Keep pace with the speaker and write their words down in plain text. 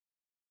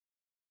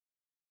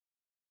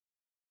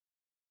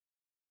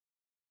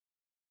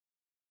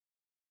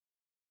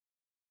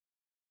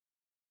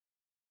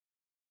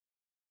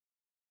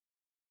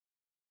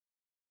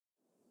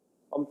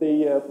I'm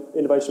the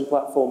innovation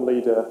platform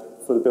leader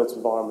for the built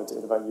environment at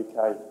Innovate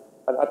UK.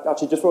 And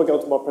actually, just before I go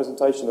on to my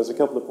presentation, there's a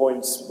couple of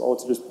points I want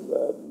to just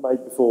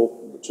make before,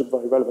 which are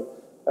very relevant.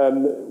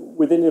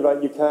 Within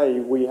Innovate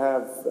UK, we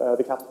have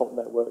the Catapult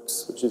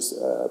networks, which is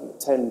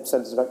 10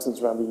 centres of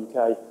excellence around the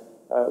UK.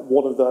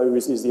 One of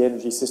those is the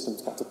Energy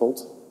Systems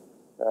Catapult,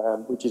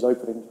 which is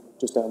opening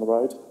just down the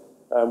road.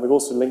 We've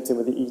also linked in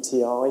with the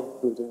ETI,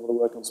 who are doing a lot of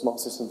work on smart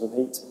systems and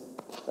heat.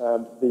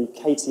 The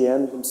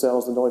KTN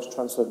themselves, the Knowledge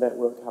Transfer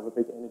Network, have a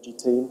big energy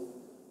team.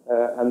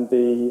 And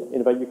the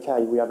Innovate UK,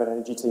 we have an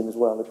energy team as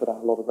well. They put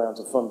out a lot of rounds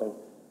of funding.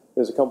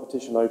 There's a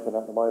competition open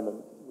at the moment,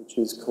 which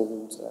is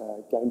called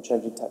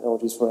Game-Changing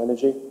Technologies for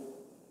Energy,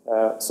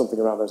 something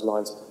around those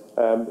lines.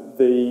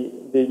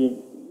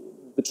 The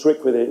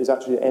trick with it is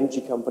actually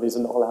energy companies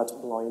are not allowed to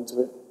apply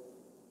into it.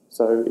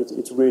 So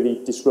it's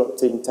really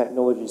disrupting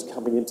technologies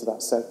coming into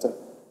that sector.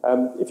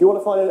 If you want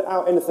to find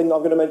out anything that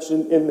I'm going to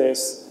mention in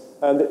this,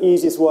 the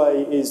easiest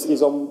way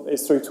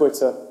is through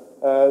Twitter.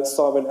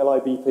 Simon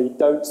LIBP.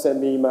 Don't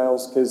send me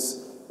emails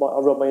because I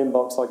run my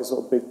inbox like a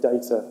sort of big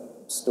data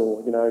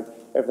store. You know,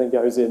 everything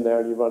goes in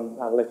there and you run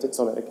analytics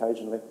on it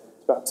occasionally.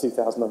 It's about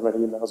 2,000 unread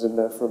emails in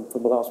there from the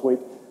last week.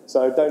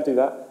 So don't do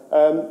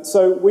that.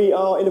 So we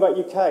are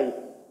Innovate UK.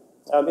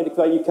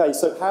 Innovate UK.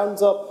 So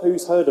hands up,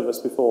 who's heard of us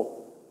before?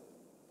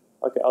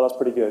 Okay, oh, that's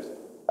pretty good.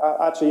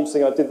 Actually,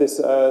 interesting, I did this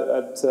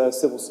at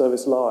Civil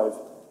Service Live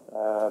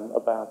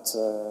about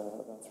 3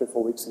 or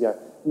 4 weeks ago.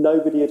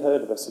 Nobody had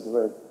heard of us in the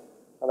room.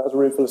 And that was a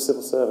room full of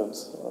civil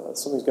servants.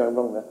 Something's going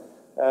wrong there.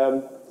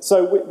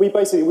 So we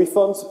basically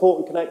fund, support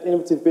and connect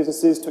innovative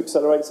businesses to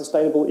accelerate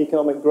sustainable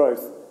economic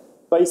growth.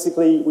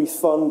 Basically, we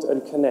fund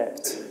and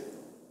connect.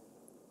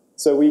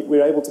 So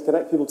we're able to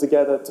connect people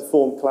together to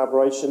form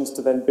collaborations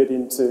to then bid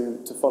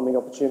into funding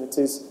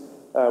opportunities.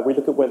 We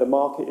look at where the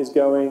market is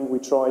going. We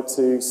try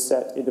to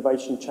set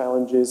innovation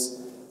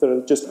challenges that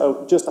are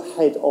just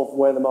ahead of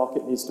where the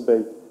market needs to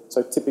be.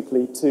 So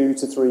typically 2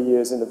 to 3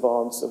 years in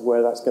advance of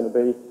where that's going to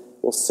be.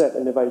 We'll set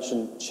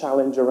innovation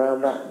challenge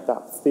around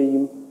that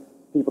theme.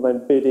 People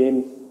then bid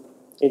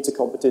into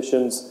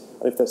competitions,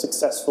 and if they're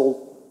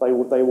successful, they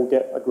will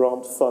get a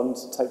grant fund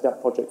to take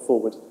that project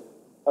forward.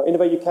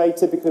 Innovate UK,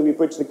 typically we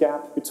bridge the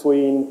gap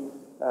between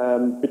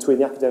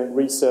the academic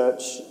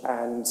research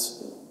and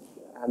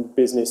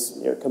business,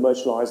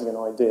 commercialising an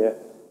idea.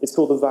 It's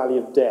called the Valley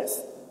of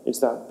Death. It's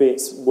that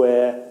bit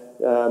where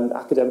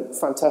academic,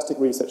 fantastic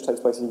research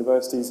takes place in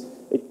universities.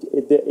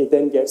 It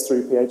then gets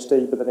through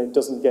PhD, but then it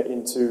doesn't get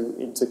into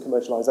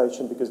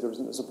commercialisation because there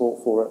isn't the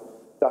support for it.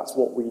 That's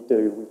what we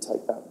do. We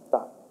take that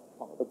part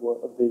of the work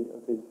of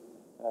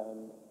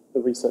the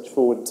research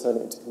forward and turn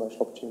it into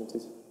commercial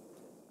opportunities.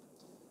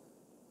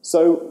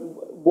 So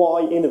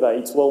why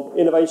innovate? Well,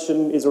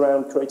 innovation is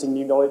around creating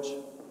new knowledge.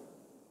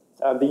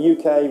 The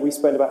UK, we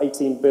spend about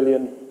 18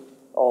 billion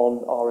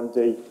on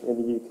R&D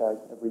in the UK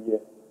every year.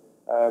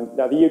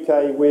 Now, the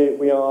UK,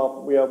 we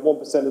are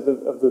 1%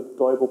 of the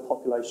global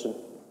population,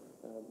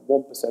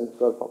 1% of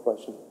global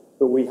population,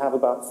 but we have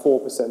about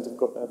 4%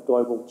 of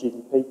global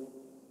GDP.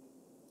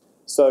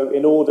 So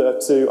in order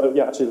to, actually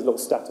there's a little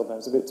stat on there,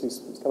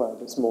 it's come out a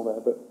bit small there,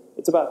 but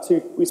it's about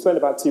we spend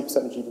about 2%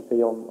 of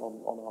GDP on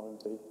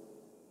R&D.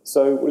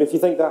 So, well, if you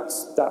think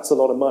that's a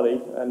lot of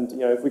money, and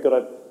if we've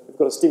got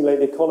to stimulate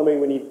the economy,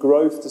 we need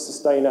growth to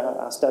sustain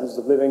our standards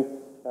of living,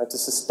 to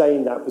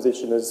sustain that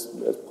position as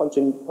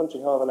punching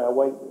hard on our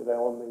weight there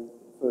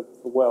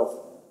for wealth,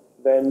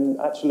 then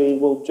actually,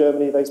 well,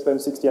 Germany, they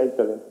spend 68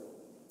 billion.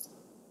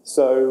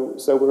 So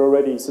we're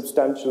already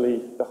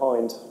substantially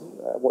behind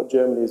what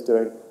Germany is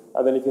doing.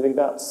 And then if you think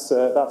that's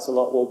a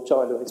lot, well,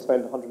 China, they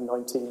spend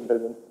 119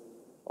 billion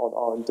on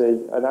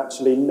R&D, and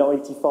actually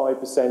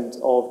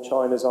 95% of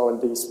China's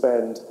R&D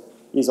spend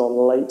is on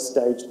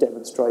late-stage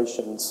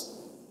demonstrations.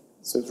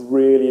 So it's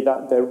really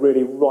they're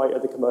really right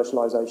at the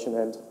commercialisation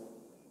end.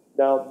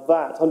 Now,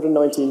 that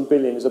 119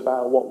 billion is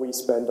about what we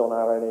spend on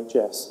our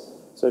NHS.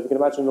 So if you can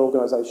imagine an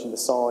organisation the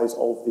size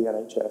of the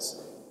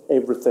NHS,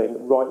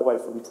 everything, right the way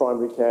from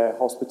primary care,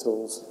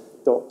 hospitals,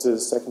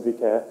 doctors, secondary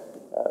care,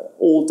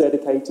 all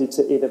dedicated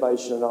to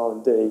innovation and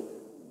R&D,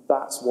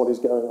 that's what is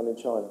going on in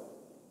China.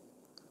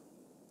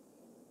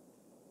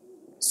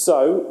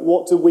 So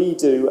what do we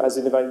do as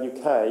Innovate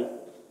UK?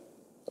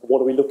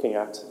 What are we looking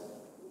at?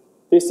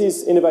 This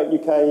is Innovate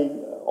UK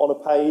on a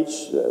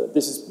page.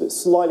 This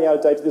is slightly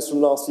outdated, this is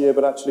from last year,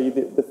 but actually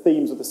the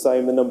themes are the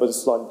same, the numbers are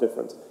slightly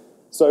different.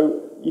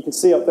 So you can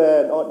see up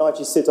there, I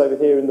actually sit over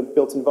here in the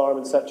built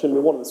environment section.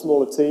 We're one of the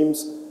smaller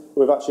teams.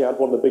 We've actually had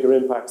one of the bigger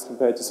impacts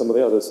compared to some of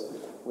the others.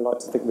 We like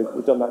to think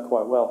we've done that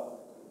quite well.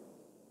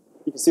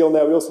 You can see on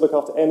there, we also look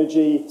after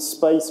energy,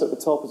 space at the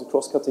top as a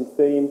cross-cutting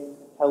theme,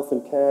 health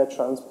and care,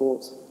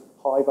 transport,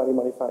 high-value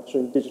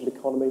manufacturing, digital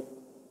economy,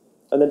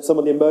 and then some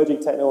of the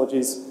emerging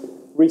technologies,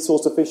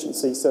 resource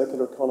efficiency,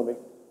 circular economy.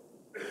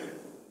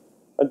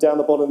 And down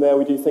the bottom there,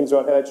 we do things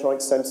around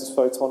electronics, sensors,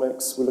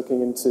 photonics. We're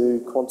looking into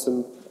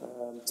quantum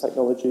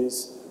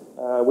technologies.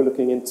 We're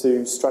looking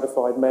into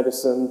stratified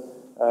medicine,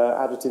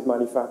 additive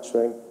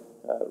manufacturing,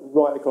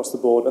 right across the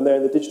board. And there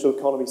in the digital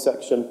economy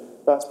section,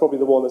 that's probably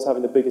the one that's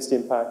having the biggest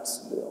impact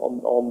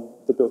on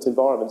the built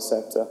environment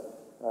sector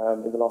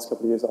in the last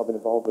couple of years that I've been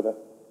involved with it.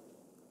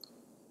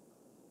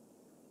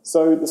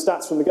 So the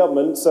stats from the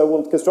government, so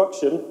on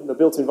construction, the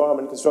built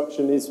environment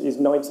construction is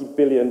 90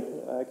 billion,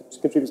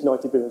 contributes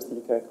 90 billion to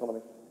the UK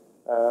economy.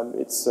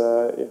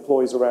 It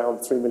employs around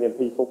 3 million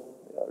people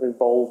are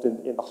involved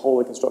in the whole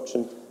of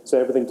construction, so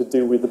everything to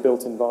do with the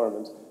built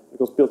environment.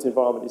 Because built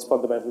environment is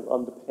fundamentally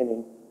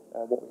underpinning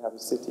what we have in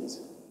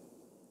cities.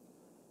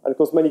 And of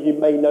course, many of you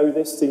may know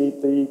this,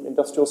 the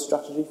industrial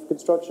strategy for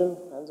construction.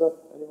 Hands up,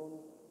 anyone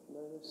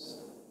know this?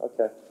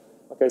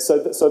 Okay,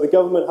 so the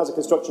government has a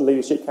construction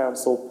leadership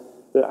council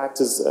that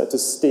acts as to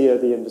steer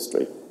the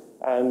industry.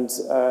 And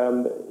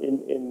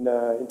in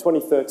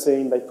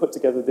 2013, they put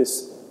together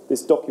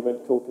this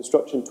document called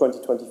Construction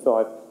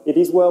 2025. It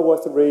is well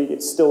worth a read.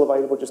 It's still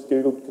available. Just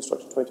Google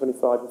Construction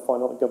 2025 and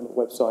find it on the government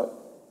website.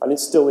 And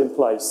it's still in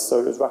place, so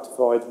it was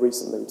ratified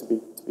recently to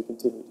be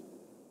continued.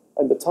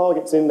 And the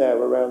targets in there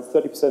were around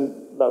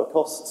 30% lower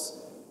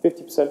costs,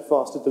 50%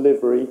 faster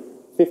delivery,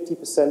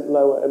 50%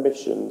 lower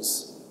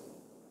emissions,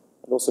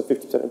 and also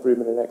 50%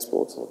 improvement in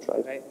exports or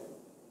trade. Right.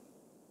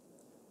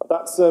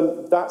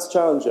 That's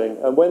challenging.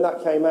 And when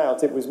that came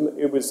out, it was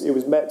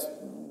met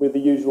with the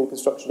usual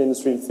construction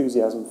industry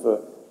enthusiasm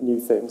for new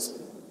things.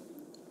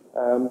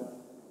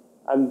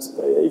 And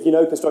if you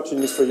know construction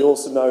industry, you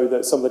also know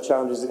that some of the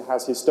challenges it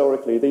has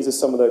historically. These are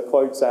some of the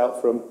quotes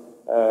out from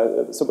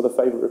some of the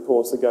favourite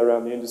reports that go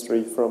around the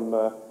industry from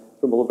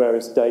all the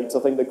various dates. I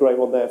think the great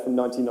one there from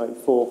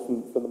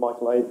 1994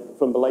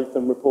 from the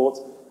Latham report.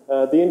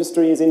 The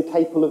industry is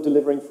incapable of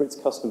delivering for its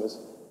customers.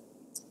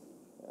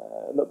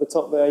 And at the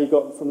top there, you've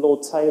got from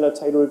Lord Taylor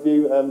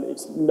Review,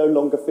 it's no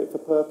longer fit for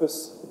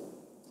purpose.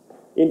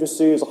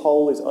 Industry as a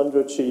whole is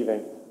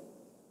underachieving.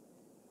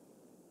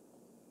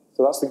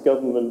 So that's the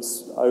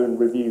government's own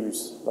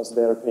reviews. That's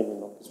their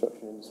opinion on the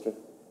construction industry.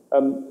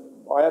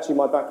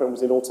 My background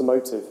was in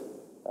automotive.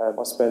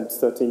 I spent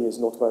 13 years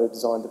in automotive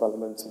design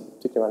development,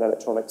 particularly around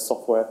electronics,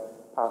 software,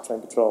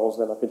 powertrain controls,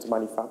 and then up into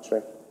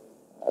manufacturing.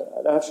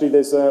 And actually,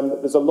 there's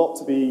a lot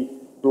to be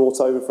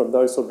brought over from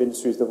those sort of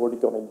industries that have already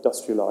got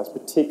industrialised,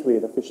 particularly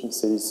in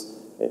efficiencies,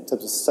 in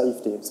terms of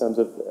safety, in terms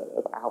of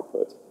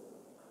output.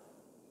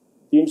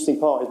 The interesting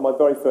part is my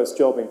very first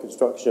job in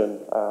construction,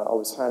 I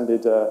was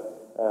handed a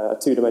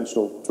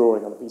two-dimensional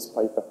drawing on a piece of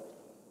paper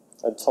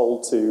and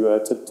told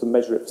to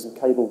measure it for some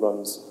cable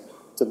runs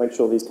to make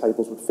sure these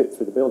cables would fit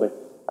through the building.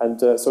 And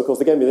so, of course,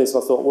 they gave me this,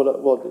 and I thought,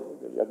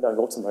 knowing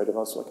automotive, I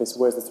was like, okay, so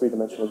where's the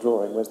three-dimensional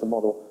drawing? Where's the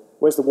model?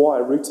 Where's the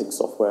wire routing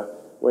software?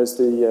 Where's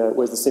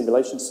the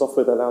simulation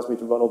software that allows me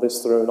to run all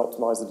this through and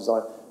optimize the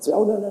design? So,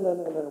 oh, no.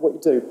 What you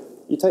do,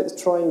 you take this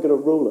triangular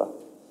ruler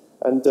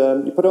and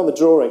you put it on the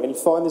drawing and you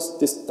find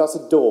that's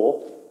a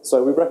door.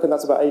 So we reckon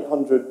that's about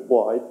 800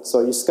 wide.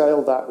 So you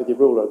scale that with your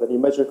ruler, then you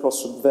measure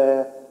across from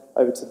there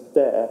over to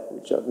there,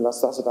 which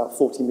that's about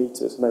 40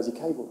 meters, and there's your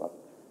cable run.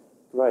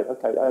 Great,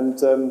 okay. And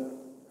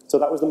so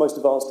that was the most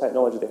advanced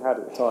technology they had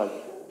at the time.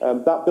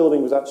 That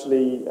building was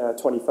actually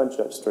 20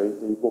 Fenchurch Street,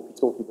 the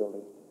walkie-talkie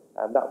building.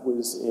 And that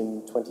was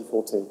in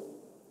 2014.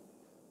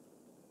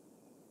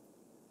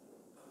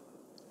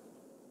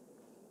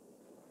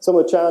 Some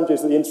of the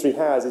challenges that the industry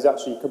has is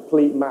actually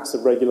complete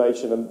massive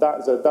regulation, and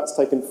that's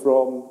taken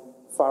from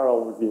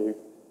Farrell Review.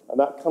 And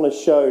that kind of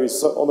shows,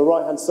 so on the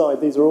right-hand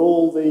side, these are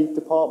all the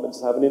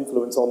departments that have an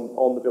influence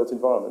on the built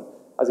environment,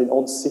 as in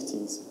on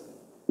cities.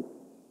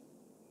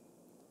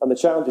 And the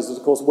challenges is,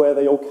 of course, where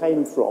they all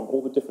came from,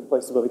 all the different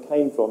places where they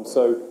came from.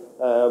 So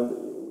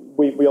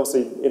we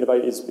obviously,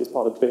 Innovate is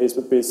part of BIS,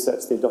 but BIS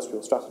sets the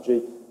industrial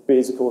strategy.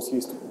 BIS, of course,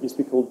 used to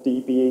be called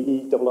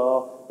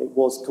DBEER. It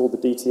was called the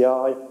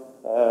DTI.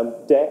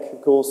 DEC,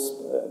 of course,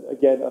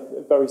 again, a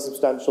very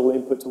substantial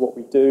input to what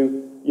we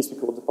do. It used to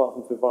be called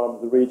Department for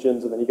Environment of the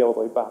Regions, and then you go all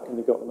the way back and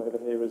you've got them over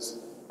here as,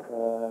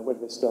 where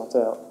did they start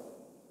out?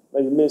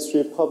 Maybe Ministry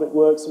of Public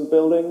Works and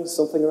Buildings,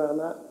 something around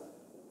that.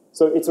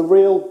 So it's a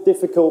real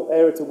difficult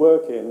area to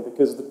work in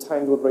because of the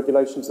tangled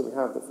regulations that we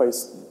have that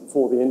face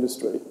for the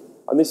industry.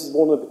 And this is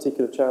one of the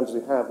particular challenges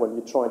we have when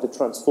you're trying to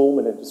transform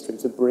an industry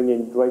to bring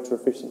in greater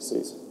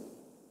efficiencies.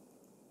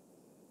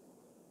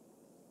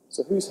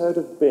 So who's heard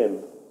of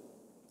BIM?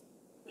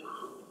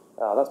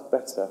 Ah, that's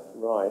better.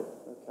 Right,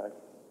 okay.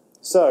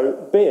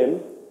 So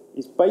BIM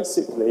is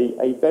basically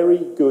a very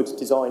good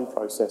design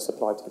process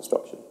applied to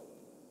construction.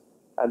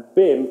 And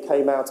BIM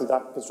came out of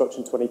that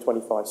Construction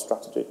 2025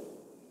 strategy.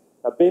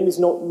 Now, BIM is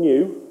not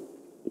new.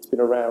 It's been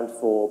around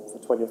for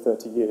 20 or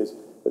 30 years.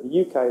 But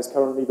the UK is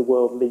currently the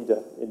world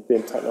leader in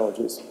BIM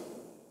technologies.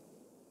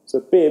 So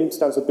BIM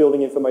stands for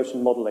Building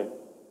Information Modelling.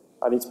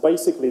 And it's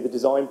basically the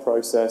design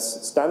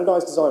process,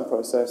 standardised design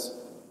process,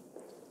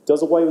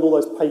 does away with all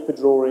those paper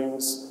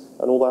drawings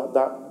and all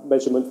that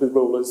measurement with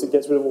rulers. It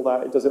gets rid of all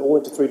that. It does it all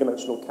into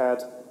three-dimensional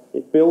CAD.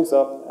 It builds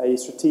up a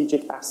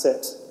strategic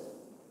asset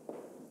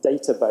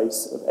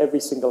database of every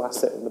single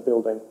asset in the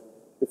building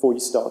before you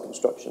start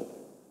construction.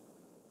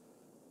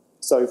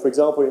 So, for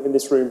example, in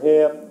this room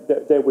here,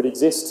 there would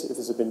exist, if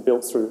this had been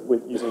built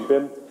using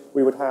BIM,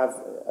 we would have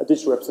a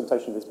digital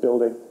representation of this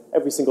building.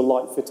 Every single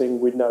light fitting,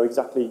 we'd know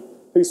exactly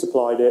who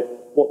supplied it,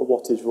 what the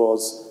wattage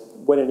was,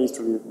 when it needs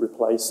to be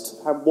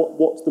replaced,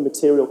 what's the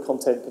material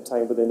content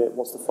contained within it,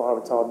 what's the fire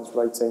retardance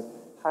rating,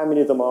 how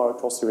many of them are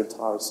across your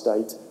entire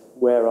estate,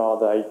 where are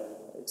they,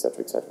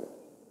 etc., etc.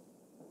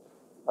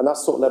 And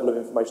that's the sort of level of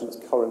information that's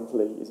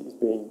currently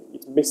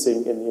it's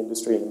missing in the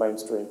industry, in the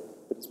mainstream,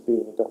 but it's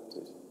being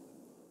adopted.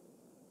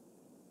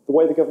 The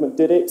way the government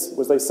did it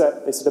was they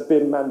set a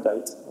BIM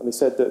mandate, and they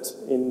said that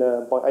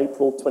by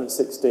April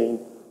 2016,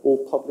 all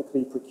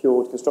publicly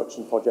procured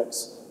construction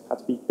projects had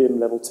to be BIM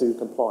level 2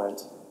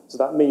 compliant. So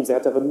that means they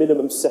had to have a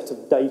minimum set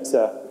of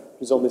data,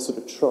 which is on this sort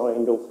of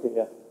triangle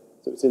here.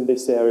 So it's in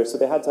this area. So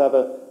they had to have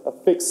a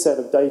fixed set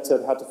of data,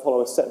 they had to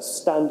follow a set of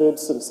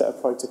standards and a set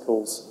of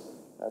protocols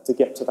to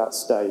get to that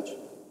stage.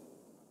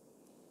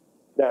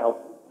 Now,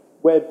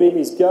 where BIM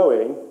is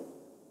going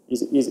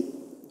it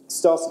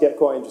starts to get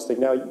quite interesting.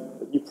 Now,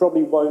 you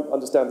probably won't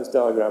understand this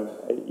diagram.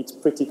 It's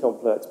pretty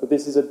complex, but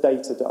this is a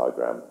data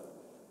diagram.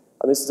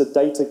 And this is a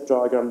data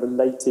diagram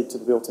related to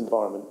the built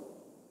environment.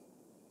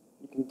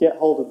 You can get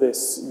hold of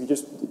this, you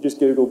just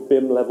Google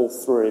BIM level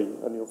 3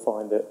 and you'll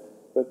find it.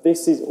 But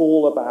this is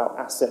all about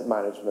asset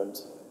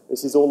management.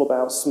 This is all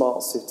about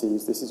smart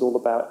cities. This is all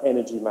about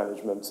energy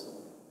management.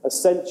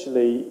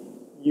 Essentially,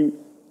 you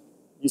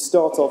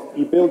start off,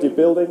 you build your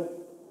building,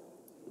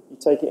 you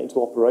take it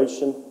into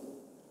operation,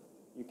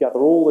 you gather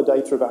all the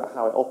data about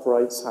how it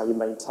operates, how you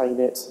maintain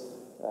it,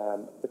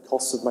 the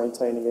costs of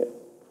maintaining it,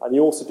 and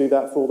you also do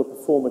that for all the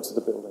performance of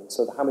the building.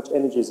 So how much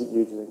energy is it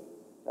using?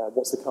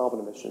 What's the carbon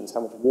emissions?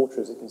 How much water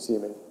is it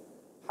consuming?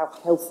 How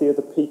healthy are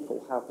the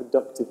people? How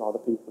productive are the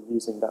people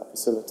using that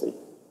facility?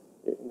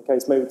 In the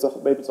case, maybe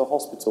it's a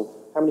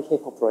hospital, how many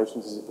hip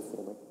operations is it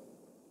performing?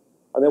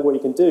 And then what you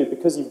can do,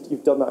 because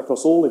you've done that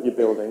across all of your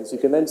buildings, you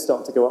can then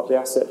start to go up the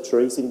asset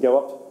tree. So you can go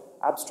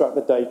up, abstract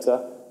the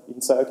data. You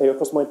can say, okay,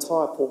 across my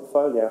entire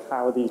portfolio,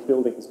 how are these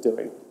buildings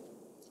doing?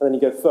 And then you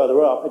go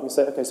further up and you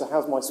say, okay, so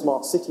how's my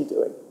smart city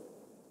doing?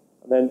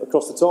 And then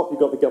across the top, you've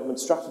got the government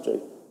strategy.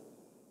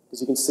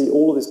 Because you can see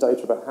all of this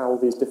data about how all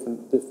these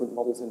different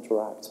models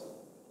interact.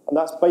 And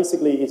that's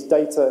basically, it's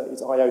data,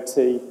 it's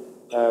IoT,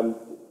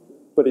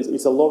 but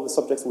it's a lot of the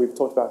subjects that we've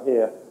talked about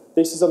here.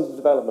 This is under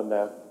development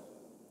now.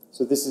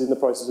 So this is in the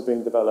process of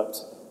being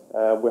developed.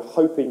 We're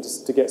hoping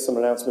to get some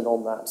announcement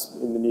on that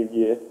in the new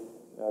year,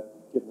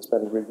 given the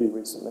spending review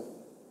recently.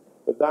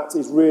 But that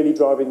is really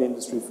driving the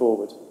industry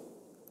forward.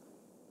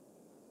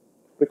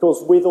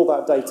 Because with all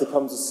that data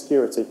comes a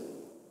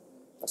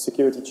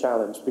security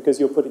challenge, because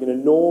you're putting an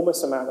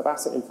enormous amount of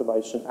asset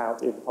information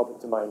out in the public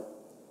domain.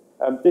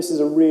 This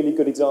is a really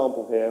good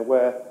example here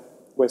where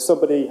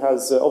somebody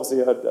has,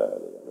 obviously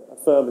a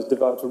firm has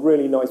developed a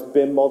really nice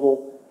BIM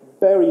model,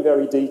 very,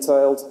 very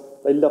detailed.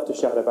 They love to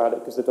shout about it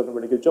because they've done a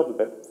really good job of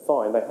it.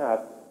 Fine, they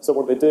have. So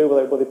what do they do?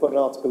 Well, they put an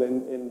article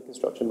in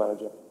Construction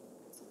Manager.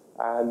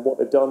 And what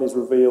they've done is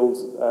revealed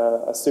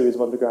a series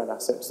of underground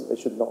assets that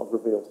they should not have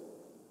revealed.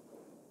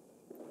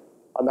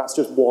 And that's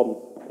just one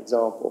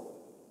example.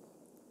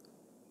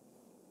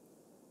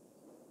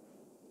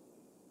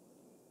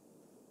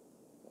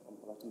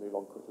 I'll have to move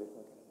on quickly.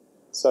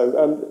 So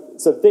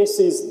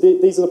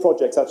these are the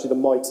projects actually that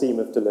my team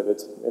have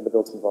delivered in the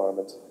built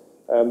environment.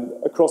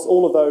 Across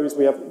all of those,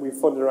 we've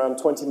funded around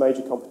 20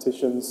 major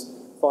competitions,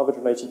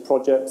 580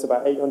 projects,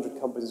 about 800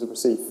 companies have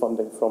received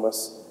funding from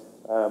us,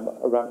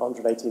 around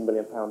 £118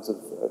 million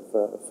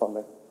of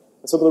funding.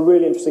 And some of the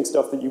really interesting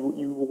stuff that you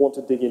will want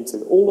to dig into.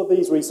 All of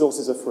these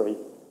resources are free.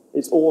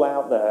 It's all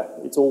out there.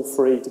 It's all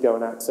free to go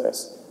and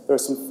access. There are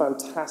some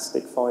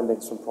fantastic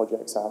findings from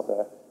projects out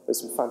there.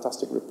 There's some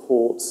fantastic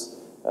reports.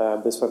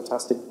 There's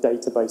fantastic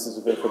databases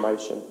of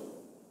information.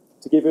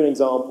 To give you an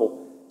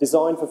example,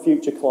 Design for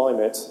Future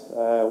Climate,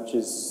 which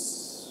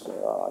is,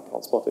 I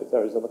can't spot it,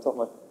 there it is on the top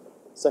line,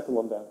 second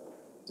one down.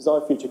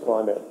 Design for Future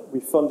Climate. We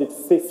funded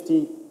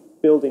 50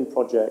 building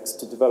projects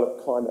to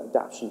develop climate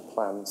adaptation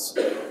plans.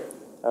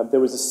 There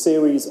was a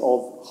series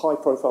of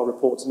high-profile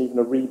reports and even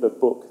a REBA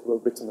book that were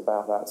written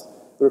about that.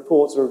 The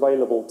reports are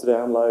available to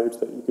download,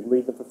 that you can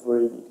read them for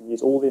free, you can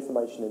use all the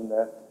information in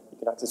there, you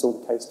can access all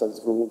the case studies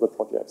for all the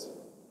projects.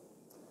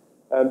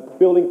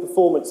 Building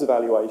performance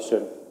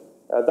evaluation.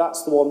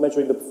 That's the one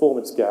measuring the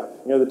performance gap.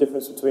 You know, the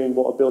difference between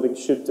what a building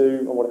should do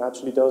and what it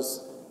actually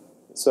does.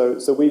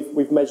 So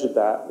we've measured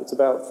that. It's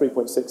about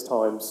 3.6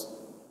 times,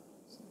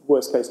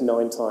 worst case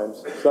 9 times.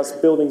 So that's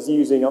buildings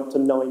using up to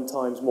 9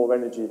 times more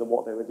energy than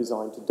what they were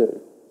designed to do.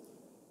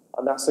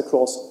 And that's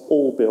across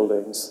all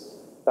buildings.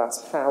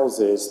 That's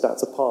houses,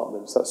 that's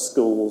apartments, that's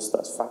schools,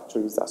 that's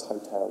factories, that's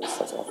hotels,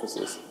 that's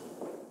offices.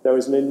 There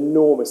is an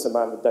enormous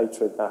amount of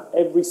data in that.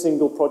 Every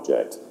single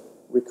project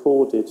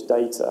recorded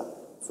data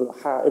for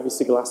every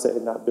single asset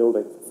in that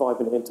building for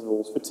 5-minute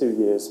intervals for 2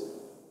 years.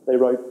 They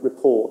wrote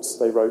reports,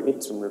 they wrote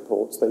interim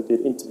reports, they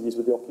did interviews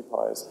with the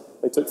occupiers,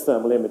 they took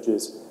thermal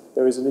images.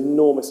 There is an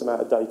enormous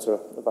amount of data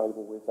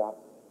available with that.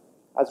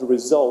 As a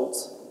result,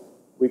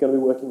 we're going to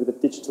be working with a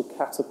digital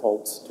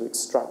catapult to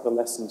extract the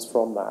lessons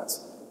from that.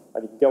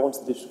 And you can go onto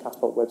the digital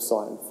catapult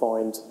website and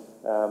find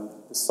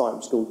the site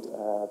which is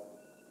called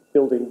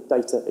Building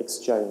Data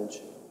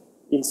Exchange.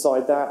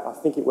 Inside that, I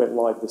think it went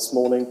live this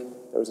morning.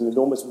 There was an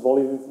enormous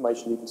volume of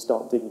information you can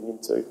start digging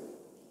into.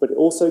 But it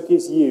also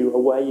gives you a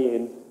way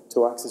in to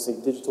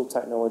accessing digital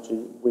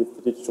technology with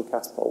the digital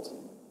catapult.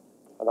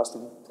 And that's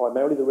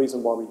primarily the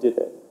reason why we did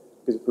it,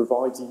 because it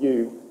provides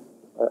you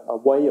a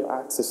way of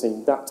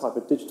accessing that type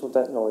of digital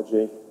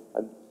technology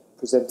and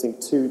presenting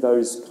to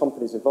those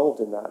companies involved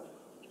in that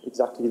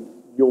exactly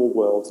your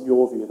world,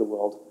 your view of the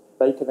world.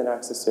 They can then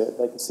access it,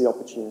 they can see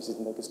opportunities,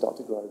 and they can start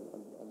to grow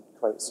and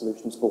create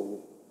solutions for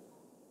you.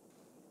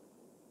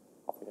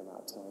 I think I'm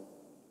out of time.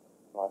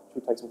 Right,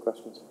 should we take some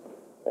questions?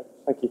 Okay,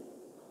 thank you.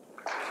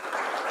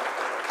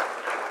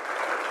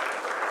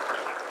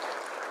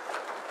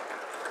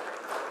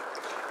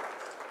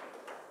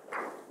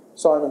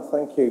 Simon,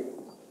 thank you.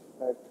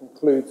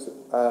 Concludes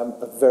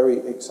a very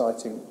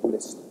exciting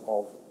list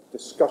of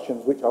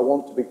discussions which I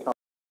want to become